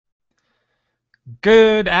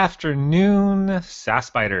Good afternoon, Sass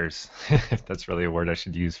biters. If that's really a word I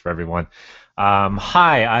should use for everyone.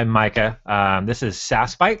 Hi, I'm Micah. This is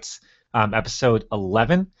Sass Bites, episode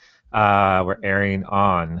 11. We're airing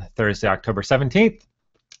on Thursday, October 17th.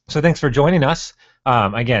 So thanks for joining us.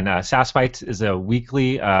 Again, Sass Bites is a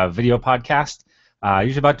weekly video podcast,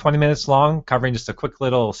 usually about 20 minutes long, covering just a quick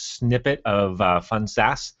little snippet of fun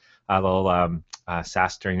sass, a little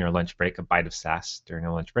sass during your lunch break, a bite of sass during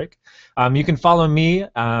your lunch break. You can follow me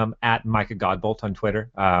at Micah Godbolt on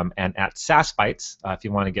Twitter and at Sass Bites if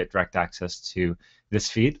you want to get direct access to this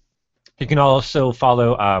feed. You can also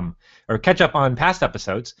follow or catch up on past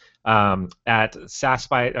episodes at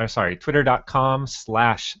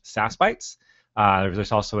twitter.com/sassbites.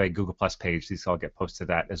 There's also a Google Plus page. These all get posted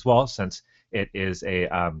to that as well, since it is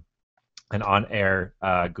an on-air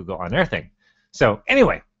Google on-air thing. So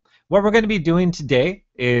anyway, what we're going to be doing today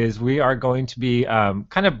is we are going to be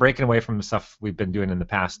kind of breaking away from the stuff we've been doing in the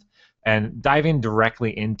past and diving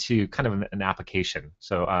directly into kind of an application.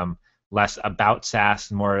 So less about Sass,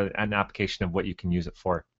 more an application of what you can use it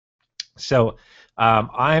for. So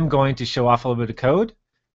I'm going to show off a little bit of code,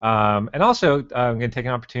 and also I'm going to take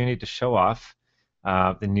an opportunity to show off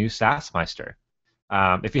the new Sassmeister.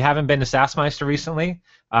 If you haven't been to Sassmeister recently,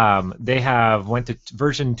 they have went to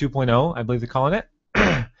version 2.0, I believe they're calling it.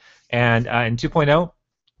 And in 2.0,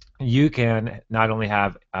 you can not only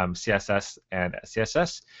have CSS and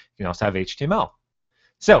CSS, you can also have HTML.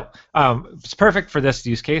 So it's perfect for this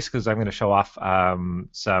use case because I'm going to show off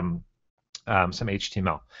some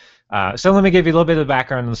HTML. So let me give you a little bit of the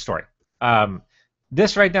background on the story.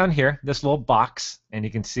 This right down here, this little box, and you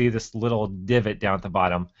can see this little divot down at the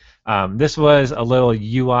bottom. This was a little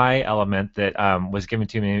UI element that was given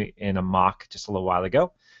to me in a mock just a little while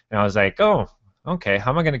ago. And I was like, oh, okay, how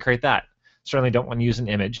am I going to create that? Certainly don't want to use an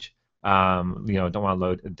image. Don't want to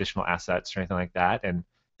load additional assets or anything like that. And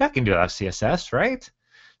I can do that with CSS, right?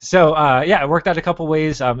 So yeah, it worked out a couple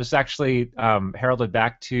ways. It's actually heralded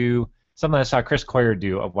back to something I saw Chris Coyer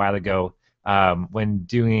do a while ago when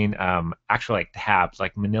doing actual like tabs,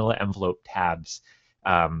 like manila envelope tabs.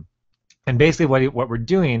 And basically what we're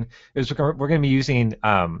doing is we're going to be using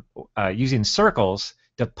using circles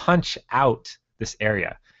to punch out this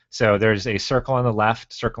area. So there's a circle on the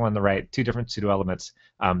left, circle on the right, two different pseudo elements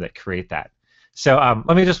that create that. So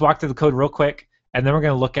let me just walk through the code real quick, and then we're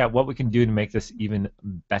going to look at what we can do to make this even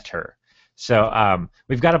better. So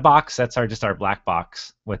we've got a box, that's just our black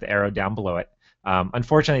box with the arrow down below it.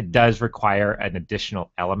 Unfortunately, it does require an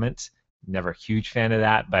additional element. Never a huge fan of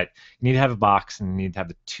that, but you need to have a box and you need to have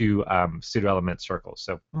the two pseudo element circles.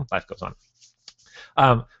 So life goes on.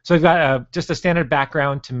 So we've got just a standard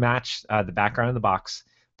background to match the background of the box,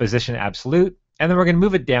 position absolute, and then we're going to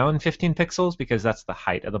move it down 15 pixels because that's the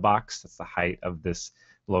height of the box. That's the height of this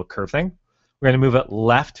little curve thing. We're going to move it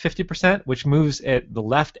left 50%, which moves it the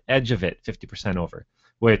left edge of it 50% over,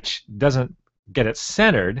 which doesn't get it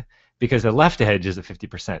centered because the left edge is at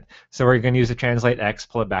 50%. So we're going to use the translate x,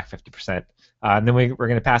 pull it back 50%. And then we're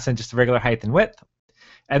going to pass in just the regular height and width.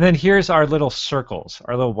 And then here's our little circles,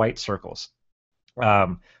 our little white circles.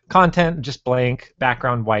 Content just blank,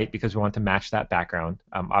 background white because we want to match that background.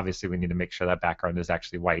 Obviously, we need to make sure that background is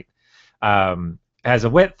actually white. Has a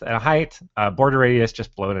width and a height, border radius,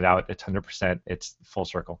 just blowing it out. It's 100%. It's full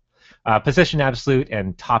circle. Position absolute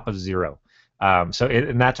and top of 0.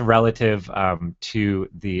 And that's relative to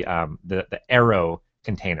the arrow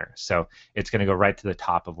container. So it's going to go right to the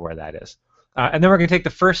top of where that is. And then we're going to take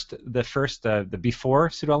the before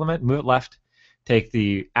pseudo element, move it left. Take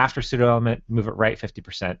the after pseudo element, move it right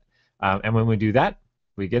 50%. And when we do that,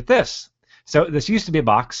 we get this. So this used to be a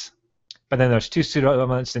box, but then there's two pseudo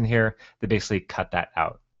elements in here that basically cut that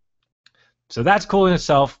out. So that's cool in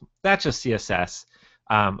itself. That's just CSS.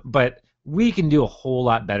 But we can do a whole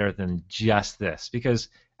lot better than just this because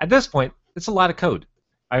at this point, it's a lot of code.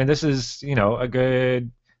 I mean, this is, a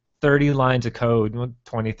good 30 lines of code,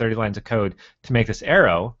 20, 30 lines of code to make this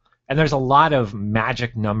arrow. And there's a lot of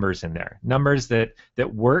magic numbers in there, numbers that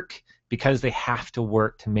work because they have to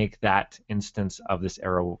work to make that instance of this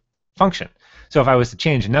arrow function. So if I was to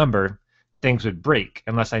change a number, things would break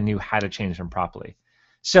unless I knew how to change them properly.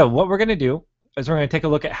 So what we're going to do is we're going to take a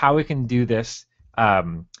look at how we can do this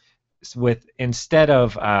with, instead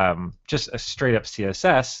of just a straight up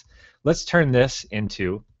CSS, let's turn this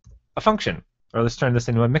into a function, or let's turn this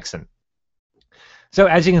into a mixin. So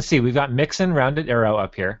as you can see, we've got mixin rounded arrow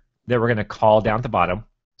up here that we're going to call down at the bottom.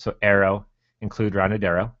 So arrow, include rounded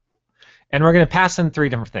arrow. And we're going to pass in 3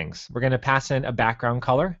 different things. We're going to pass in a background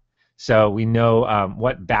color. So we know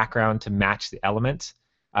what background to match the element.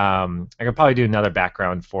 I could probably do another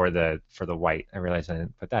background for the white. I realized I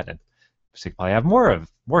didn't put that in. So you probably have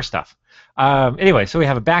more stuff. Anyway, so we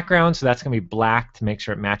have a background, so that's going to be black to make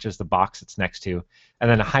sure it matches the box it's next to, and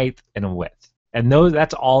then a height and a width. And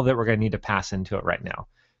that's all that we're going to need to pass into it right now.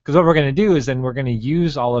 Because what we're going to do is then we're going to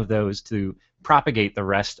use all of those to propagate the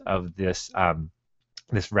rest of this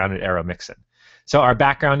this rounded arrow mixin. So our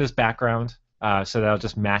background is background, so that'll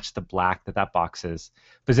just match the black that box is.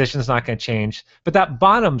 Position is not going to change, but that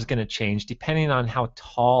bottom's going to change depending on how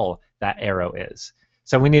tall that arrow is.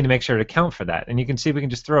 So we need to make sure to account for that. And you can see we can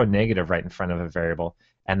just throw a negative right in front of a variable,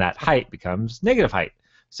 and that height becomes negative height.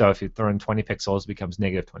 So if you throw in 20 pixels, it becomes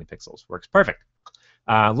negative 20 pixels. Works perfect.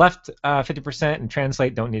 Left 50% and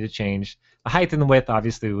translate don't need to change. The height and the width,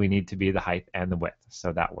 obviously, we need to be the height and the width,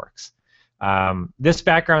 so that works. This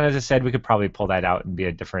background, as I said, we could probably pull that out and be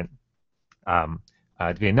a different, to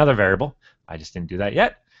be another variable. I just didn't do that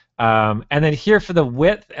yet. And then here for the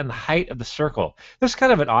width and the height of the circle. This is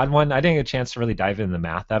kind of an odd one. I didn't get a chance to really dive into the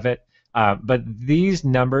math of it. But these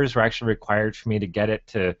numbers were actually required for me to get it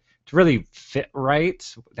to really fit right,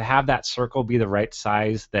 to have that circle be the right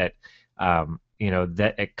size that,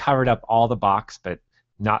 that it covered up all the box, but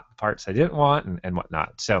not the parts I didn't want and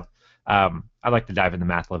whatnot. So I'd like to dive into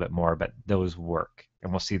math a little bit more, but those work.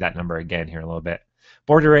 And we'll see that number again here in a little bit.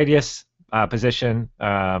 Border radius, position,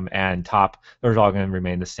 and top, those are all going to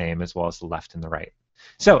remain the same, as well as the left and the right.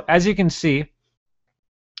 So as you can see,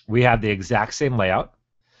 we have the exact same layout.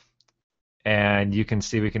 And you can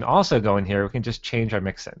see we can also go in here, we can just change our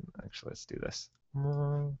mixin. Actually, let's do this.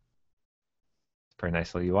 Pretty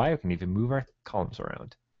nice little UI. We can even move our columns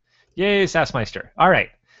around. Yay, Sassmeister. All right.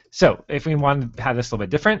 So if we want to have this a little bit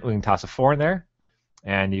different, we can toss a 4 in there.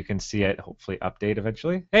 And you can see it hopefully update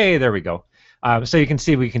eventually. Hey, there we go. So you can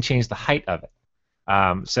see we can change the height of it.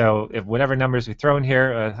 So if whatever numbers we throw in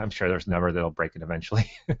here, I'm sure there's a number that'll break it eventually.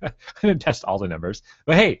 I'm going to test all the numbers.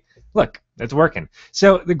 But hey, look, it's working.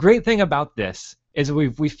 So the great thing about this is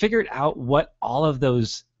we figured out what all of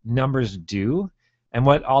those numbers do and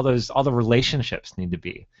what all the relationships need to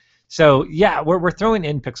be. So yeah, we're throwing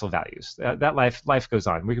in pixel values. That life goes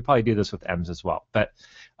on. We could probably do this with ems as well. But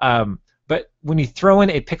when you throw in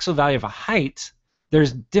a pixel value of a height,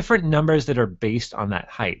 there's different numbers that are based on that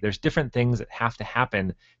height. There's different things that have to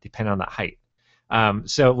happen depending on that height.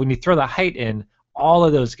 So when you throw the height in, all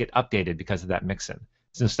of those get updated because of that mixin.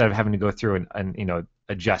 So instead of having to go through and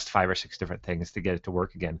adjust 5 or 6 different things to get it to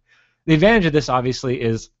work again. The advantage of this obviously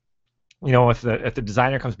is, if the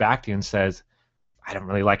designer comes back to you and says, I don't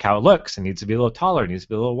really like how it looks, it needs to be a little taller, it needs to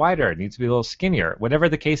be a little wider, it needs to be a little skinnier, whatever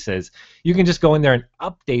the case is, you can just go in there and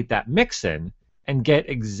update that mixin and get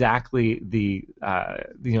exactly the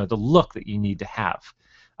look that you need to have.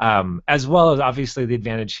 As well as obviously the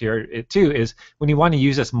advantage here too is when you want to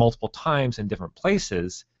use this multiple times in different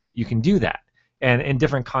places, you can do that. And in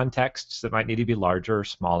different contexts that might need to be larger or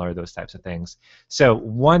smaller, those types of things. So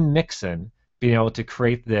one mixin being able to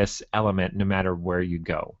create this element no matter where you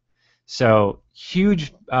go. So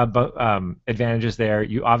huge advantages there.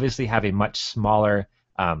 You obviously have a much smaller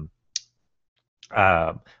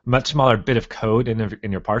bit of code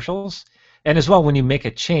in your partials, and as well when you make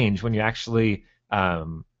a change, when you actually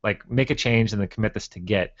make a change and then commit this to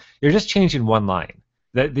Git, you're just changing one line.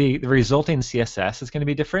 The resulting CSS is going to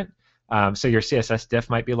be different. So your CSS diff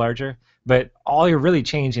might be larger, but all you're really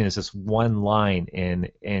changing is this one line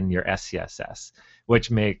in your SCSS,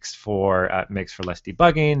 which makes for less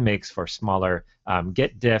debugging, makes for smaller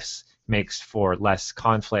Git diffs, makes for less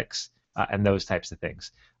conflicts, and those types of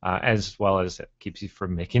things, as well as it keeps you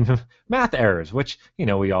from making math errors, which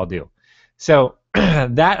we all do. So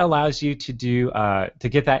that allows you to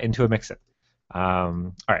get that into a mixin.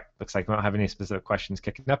 All right, looks like we don't have any specific questions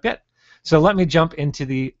kicking up yet. So let me jump into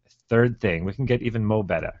the third thing. We can get even more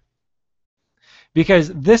better. Because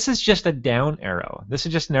this is just a down arrow. This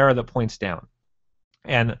is just an arrow that points down.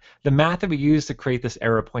 And the math that we use to create this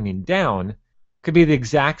arrow pointing down could be the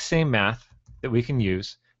exact same math that we can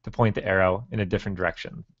use to point the arrow in a different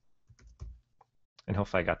direction. And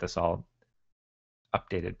hopefully I got this all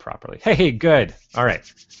updated properly. Hey, good. All right.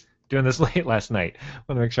 Doing this late last night.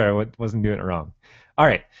 Want to make sure I wasn't doing it wrong. All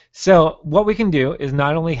right. So what we can do is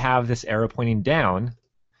not only have this arrow pointing down,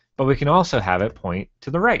 but we can also have it point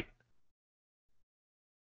to the right.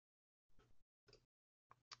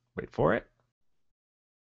 Wait for it.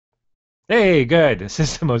 Hey, good. This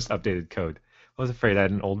is the most updated code. I was afraid I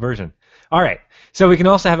had an old version. All right. So we can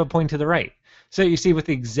also have it point to the right. So you see with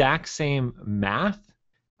the exact same math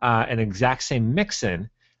and exact same mixin,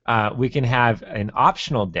 we can have an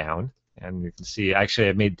optional down. And you can see actually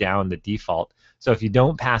I made down the default. So if you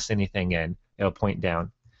don't pass anything in, it'll point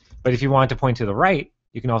down. But if you want it to point to the right,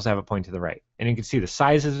 you can also have it point to the right. And you can see the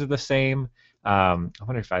sizes are the same. I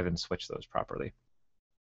wonder if I even switched those properly.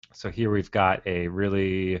 So here we've got a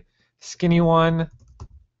really skinny one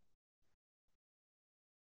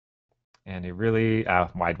and a really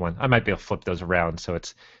wide one. I might be able to flip those around so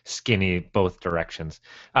it's skinny both directions.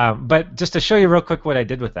 But just to show you real quick what I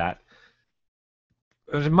did with that,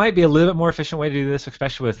 there might be a little bit more efficient way to do this,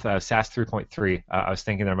 especially with Sass 3.3. I was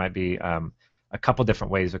thinking there might be a couple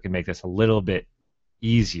different ways we can make this a little bit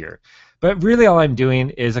easier. But really all I'm doing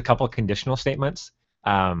is a couple conditional statements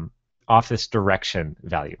off this direction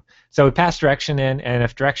value. So we pass direction in, and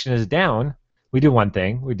if direction is down, we do one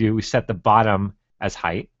thing. We set the bottom as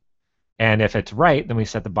height, and if it's right, then we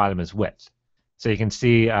set the bottom as width. So you can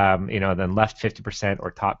see, then left 50%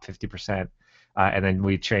 or top 50%. And then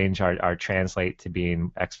we change our translate to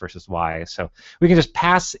being X versus Y. So we can just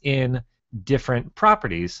pass in different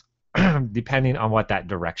properties depending on what that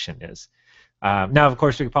direction is. Now, of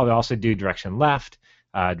course, we could probably also do direction left,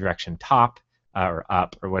 direction top, or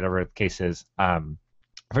up, or whatever the case is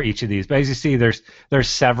for each of these. But as you see, there's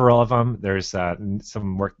several of them. There's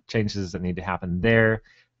some work changes that need to happen there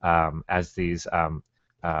as these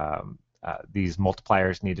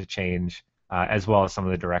multipliers need to change. As well as some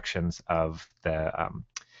of the directions of the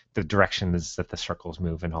directions that the circles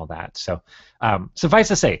move and all that. So suffice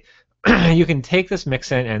to say, you can take this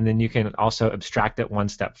mixin and then you can also abstract it one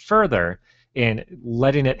step further in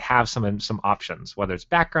letting it have some options, whether it's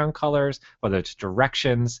background colors, whether it's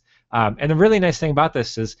directions. And the really nice thing about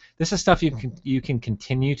this is stuff you can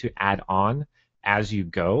continue to add on as you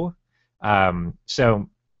go. You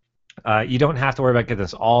don't have to worry about getting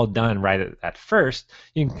this all done right at first.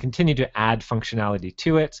 You can continue to add functionality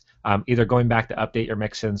to it, either going back to update your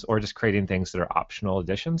mixins or just creating things that are optional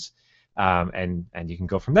additions, and you can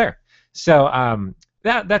go from there. So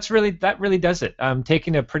that really does it.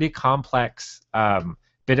 Taking a pretty complex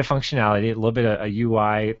bit of functionality, a little bit of a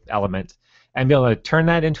UI element, and be able to turn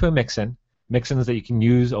that into a mixins that you can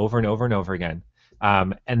use over and over and over again,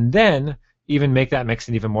 and then even make that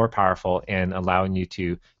mixin even more powerful in allowing you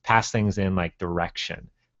to pass things in like direction.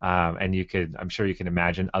 And I'm sure you can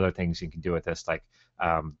imagine other things you can do with this, like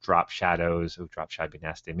drop shadows. Oh, drop shadow would be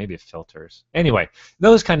nasty. Maybe filters. Anyway,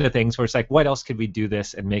 those kind of things where it's like, what else could we do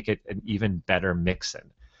this and make it an even better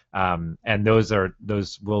mixin? And those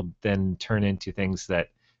will then turn into things that,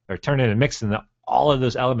 or turn into mixin that all of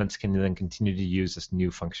those elements can then continue to use this new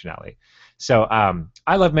functionality. So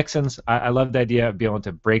I love mixins. I love the idea of being able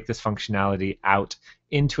to break this functionality out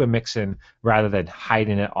into a mixin rather than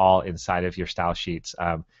hiding it all inside of your style sheets,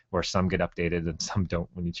 where some get updated and some don't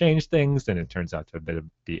when you change things. Then it turns out to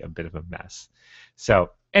be a bit of a mess. So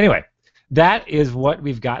anyway, that is what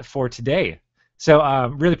we've got for today. So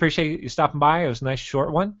really appreciate you stopping by. It was a nice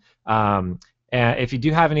short one. And if you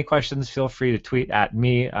do have any questions, feel free to tweet at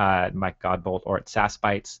me, at Mike Godbolt, or at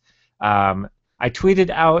SassBytes. I tweeted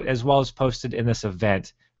out, as well as posted in this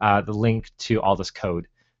event, the link to all this code.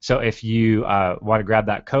 So if you want to grab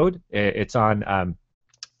that code, it's on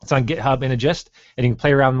GitHub in a gist, and you can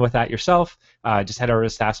play around with that yourself. Just head over to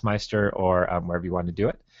SassMeister or wherever you want to do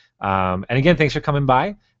it. And again, thanks for coming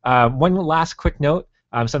by. One last quick note.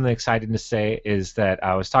 Something exciting to say is that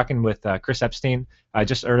I was talking with Chris Epstein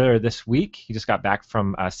just earlier this week. He just got back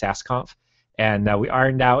from SassConf, and we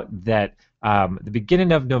ironed out that the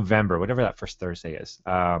beginning of November, whatever that first Thursday is,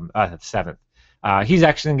 the 7th, he's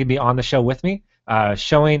actually going to be on the show with me,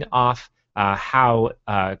 showing off how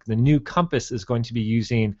the new Compass is going to be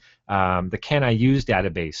using the Can I Use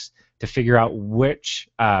database to figure out which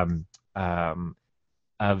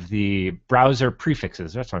of the browser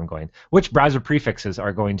prefixes, that's where I'm going, which browser prefixes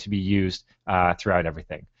are going to be used throughout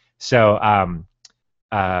everything. So,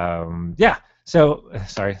 yeah. So,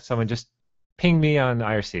 sorry, someone just pinged me on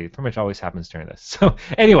IRC. It pretty much always happens during this. So,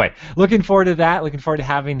 anyway, looking forward to that. Looking forward to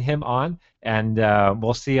having him on, and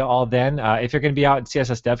we'll see you all then. If you're going to be out at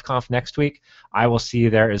CSS DevConf next week, I will see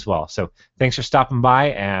you there as well. So, thanks for stopping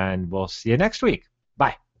by, and we'll see you next week.